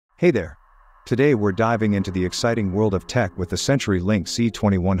Hey there! Today we're diving into the exciting world of tech with the Centurylink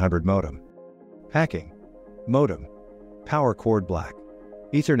C2100 modem. Hacking. Modem. Power cord black.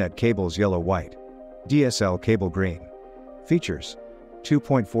 Ethernet cables yellow-white. DSL cable green. Features.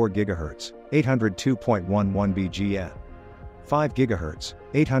 2.4 GHz, 802.11 BGN. 5 GHz,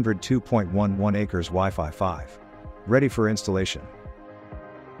 802.11 acres Wi-Fi 5. Ready for installation.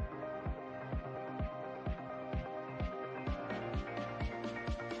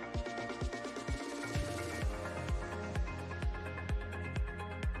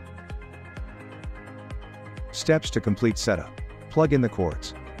 Steps to complete setup. Plug in the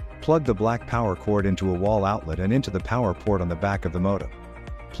cords. Plug the black power cord into a wall outlet and into the power port on the back of the modem.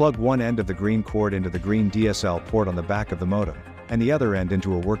 Plug one end of the green cord into the green DSL port on the back of the modem, and the other end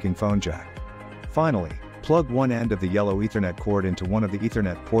into a working phone jack. Finally, plug one end of the yellow Ethernet cord into one of the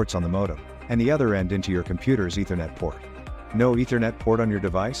Ethernet ports on the modem, and the other end into your computer's Ethernet port. No Ethernet port on your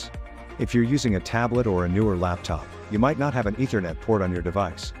device? If you're using a tablet or a newer laptop, you might not have an Ethernet port on your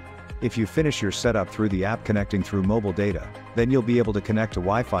device. If you finish your setup through the app connecting through mobile data, then you'll be able to connect to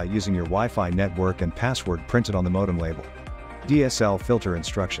Wi-Fi using your Wi-Fi network and password printed on the modem label. DSL filter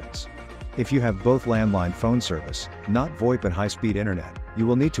instructions. If you have both landline phone service, not VoIP and high-speed internet, you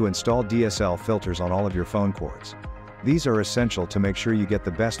will need to install DSL filters on all of your phone cords. These are essential to make sure you get the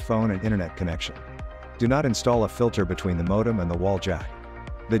best phone and internet connection. Do not install a filter between the modem and the wall jack.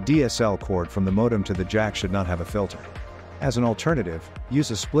 The DSL cord from the modem to the jack should not have a filter. As an alternative, use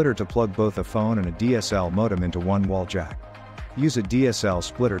a splitter to plug both a phone and a DSL modem into one wall jack. Use a DSL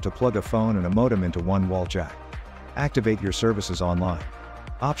splitter to plug a phone and a modem into one wall jack. Activate your services online.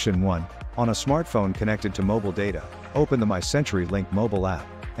 Option 1. On a smartphone connected to mobile data, open the My Centurylink mobile app,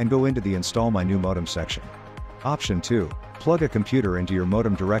 and go into the Install My New Modem section. Option 2. Plug a computer into your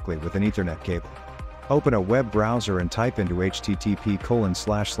modem directly with an Ethernet cable. Open a web browser and type into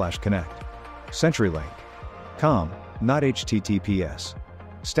http://connect. Centurylink.com. Not HTTPS.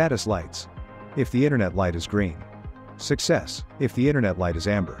 Status lights. If the internet light is green. Success. If the internet light is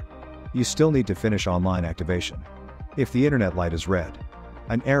amber. You still need to finish online activation. If the internet light is red.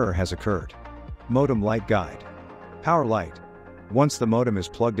 An error has occurred. Modem light guide. Power light. Once the modem is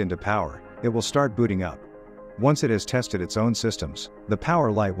plugged into power, it will start booting up. Once it has tested its own systems, the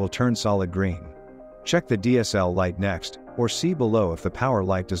power light will turn solid green. Check the DSL light next, or see below if the power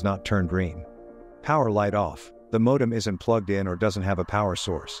light does not turn green. Power light off. The modem isn't plugged in or doesn't have a power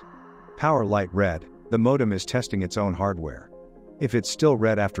source. Power light red, the modem is testing its own hardware. If it's still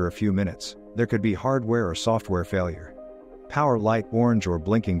red after a few minutes, there could be hardware or software failure. Power light orange or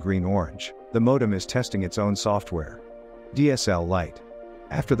blinking green-orange, the modem is testing its own software. DSL light.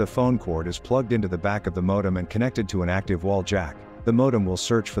 After the phone cord is plugged into the back of the modem and connected to an active wall jack, the modem will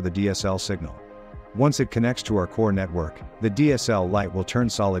search for the DSL signal. Once it connects to our core network, the DSL light will turn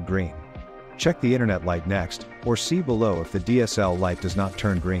solid green. Check the internet light next, or see below if the DSL light does not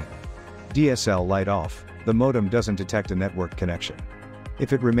turn green. DSL light off, the modem doesn't detect a network connection.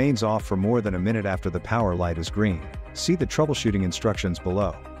 If it remains off for more than a minute after the power light is green, see the troubleshooting instructions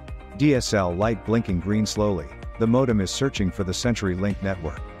below. DSL light blinking green slowly, the modem is searching for the Centurylink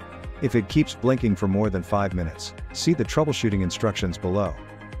network. If it keeps blinking for more than 5 minutes, see the troubleshooting instructions below.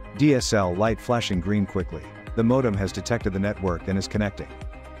 DSL light flashing green quickly, the modem has detected the network and is connecting.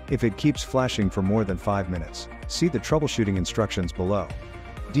 If it keeps flashing for more than 5 minutes, see the troubleshooting instructions below.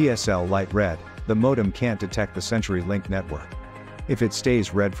 DSL light red, the modem can't detect the Centurylink network. If it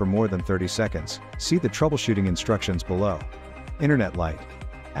stays red for more than 30 seconds, see the troubleshooting instructions below. Internet light.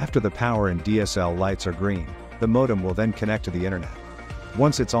 After the power and DSL lights are green, the modem will then connect to the internet.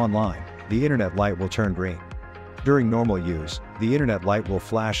 Once it's online, the internet light will turn green. During normal use, the internet light will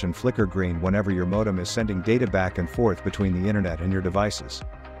flash and flicker green whenever your modem is sending data back and forth between the internet and your devices.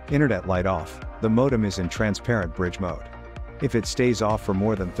 Internet light off, the modem is in transparent bridge mode. If it stays off for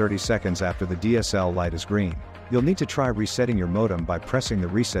more than 30 seconds after the DSL light is green, you'll need to try resetting your modem by pressing the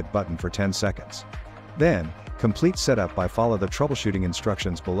reset button for 10 seconds. Then, complete setup by follow the troubleshooting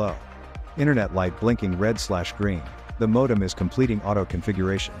instructions below. Internet light blinking red/green, the modem is completing auto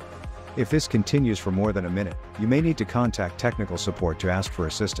configuration. If this continues for more than a minute, you may need to contact technical support to ask for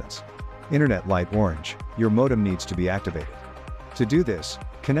assistance. Internet light orange, your modem needs to be activated. To do this,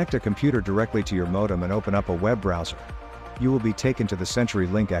 connect a computer directly to your modem and open up a web browser. You will be taken to the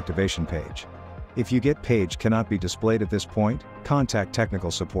Centurylink activation page. If you get page cannot be displayed at this point, contact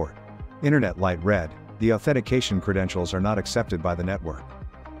technical support. Internet light red, the authentication credentials are not accepted by the network.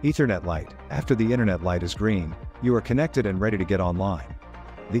 Ethernet light, after the internet light is green, you are connected and ready to get online.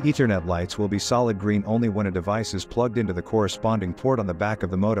 The Ethernet lights will be solid green only when a device is plugged into the corresponding port on the back of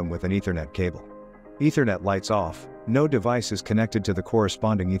the modem with an Ethernet cable. Ethernet lights off, no device is connected to the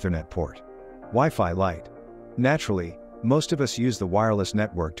corresponding Ethernet port. Wi-Fi light. Naturally, most of us use the wireless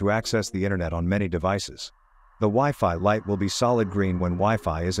network to access the internet on many devices. The Wi-Fi light will be solid green when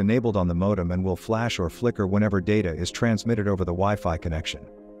Wi-Fi is enabled on the modem and will flash or flicker whenever data is transmitted over the Wi-Fi connection.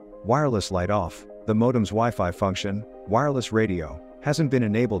 Wireless light off. The modem's Wi-Fi function, wireless radio, hasn't been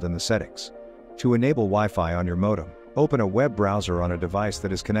enabled in the settings. To enable Wi-Fi on your modem, open a web browser on a device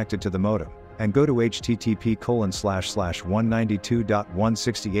that is connected to the modem, and go to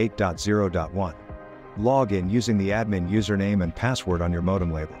http://192.168.0.1. Log in using the admin username and password on your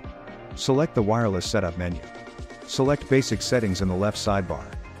modem label. Select the wireless setup menu. Select basic settings in the left sidebar.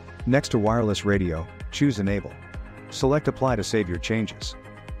 Next to wireless radio, choose enable. Select apply to save your changes.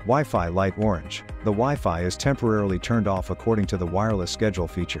 Wi-Fi light orange. The Wi-Fi is temporarily turned off according to the wireless schedule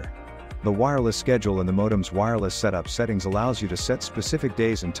feature. The wireless schedule in the modem's wireless setup settings allows you to set specific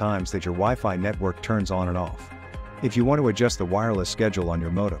days and times that your Wi-Fi network turns on and off. If you want to adjust the wireless schedule on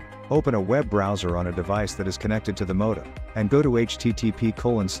your modem, open a web browser on a device that is connected to the modem, and go to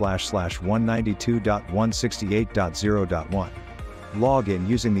http://192.168.0.1. Log in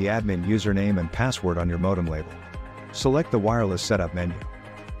using the admin username and password on your modem label. Select the wireless setup menu.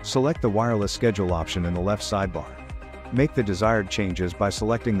 Select the wireless schedule option in the left sidebar. Make the desired changes by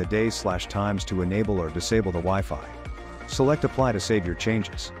selecting the days/times to enable or disable the Wi-Fi. Select apply to save your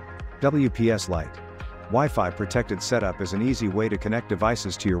changes. WPS light. Wi-Fi protected setup is an easy way to connect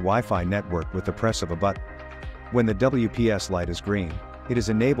devices to your Wi-Fi network with the press of a button. When the WPS light is green, it is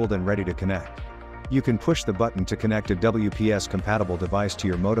enabled and ready to connect. You can push the button to connect a WPS compatible device to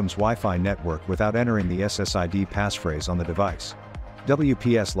your modem's Wi-Fi network without entering the SSID passphrase on the device.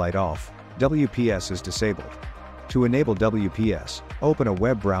 WPS light off. WPS is disabled. To enable WPS, open a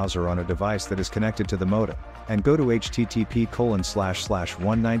web browser on a device that is connected to the modem, and go to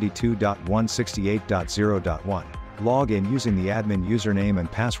http://192.168.0.1. Log in using the admin username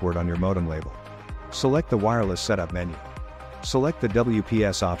and password on your modem label. Select the wireless setup menu. Select the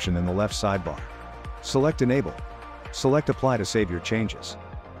WPS option in the left sidebar. Select enable. Select apply to save your changes.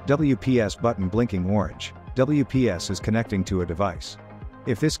 WPS button blinking orange. WPS is connecting to a device.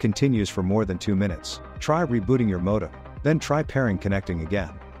 If this continues for more than 2 minutes, try rebooting your modem, then try pairing connecting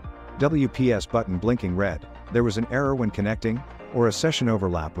again. WPS button blinking red. There was an error when connecting, or a session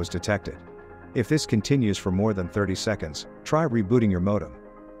overlap was detected. If this continues for more than 30 seconds, try rebooting your modem.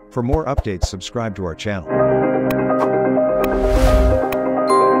 For more updates, subscribe to our channel.